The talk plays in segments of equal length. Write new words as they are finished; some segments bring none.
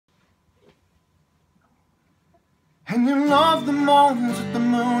And you love the mornings with the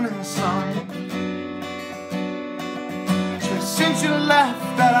moon and the sun. It's been since you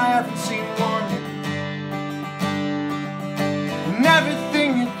left that I haven't seen one. And everything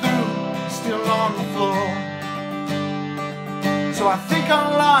you threw is still on the floor. So I think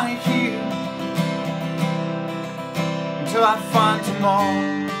I'll lie here until I find tomorrow.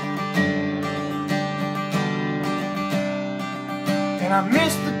 And I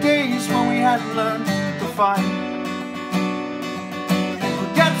miss the days when we hadn't learned to fight.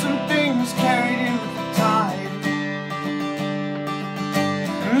 Some things carried in with the tide.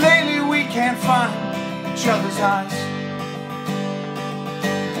 And lately we can't find each other's eyes.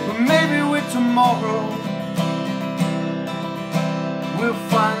 But maybe with tomorrow we'll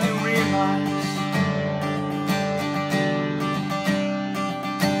finally realize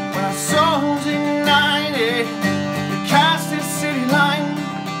when our souls ignited, we cast this city line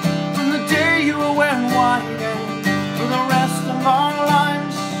from the day you were wearing white and for the rest of our lives.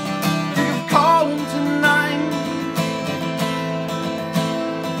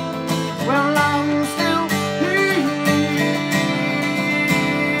 Well, I'm still here.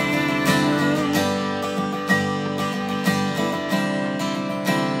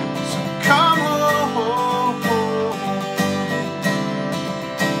 So come home.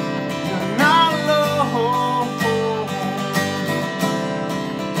 You're not alone.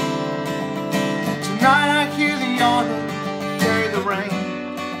 Tonight I hear the awning carry the rain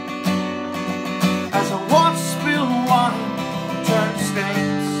as I watch spilled wine turn to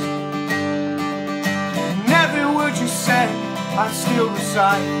stains. You said I still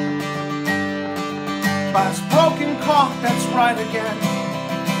recite by this broken clock that's right again,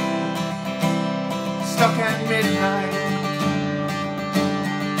 stuck at midnight.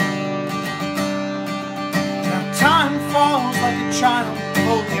 Now time falls like a child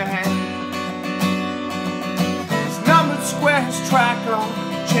holding your hand. These numbered squares track on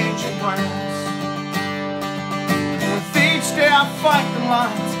changing plans. And with each day I fight the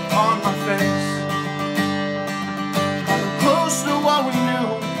lines on my face. Close to what we knew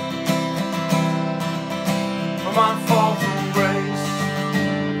from our fall from grace.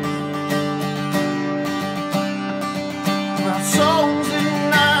 Our souls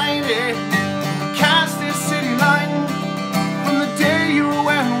ignited, we cast this city line from the day you were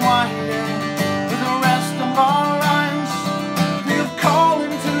wearing white and for the rest of our lives we'll call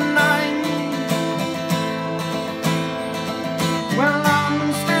in tonight. Well,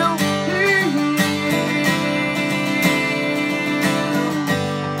 I'm still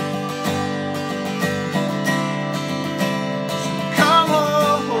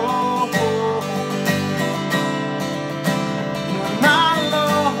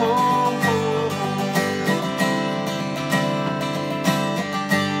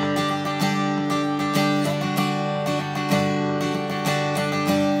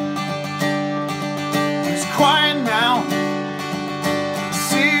quiet now,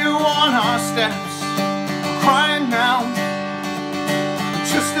 see you on our steps. Crying now,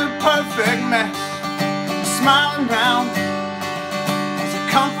 just a perfect mess. Smiling now, there's a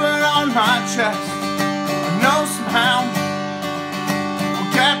comfort on my chest. I know somehow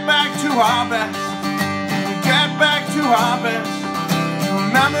we'll get back to our best. We'll get back to our best.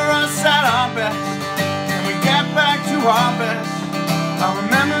 Remember us at our best. And we get back to our best. I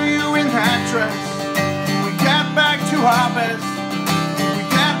remember you in that dress. Get back to our best. We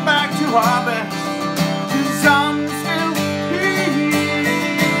get back to our best. 'Cause I'm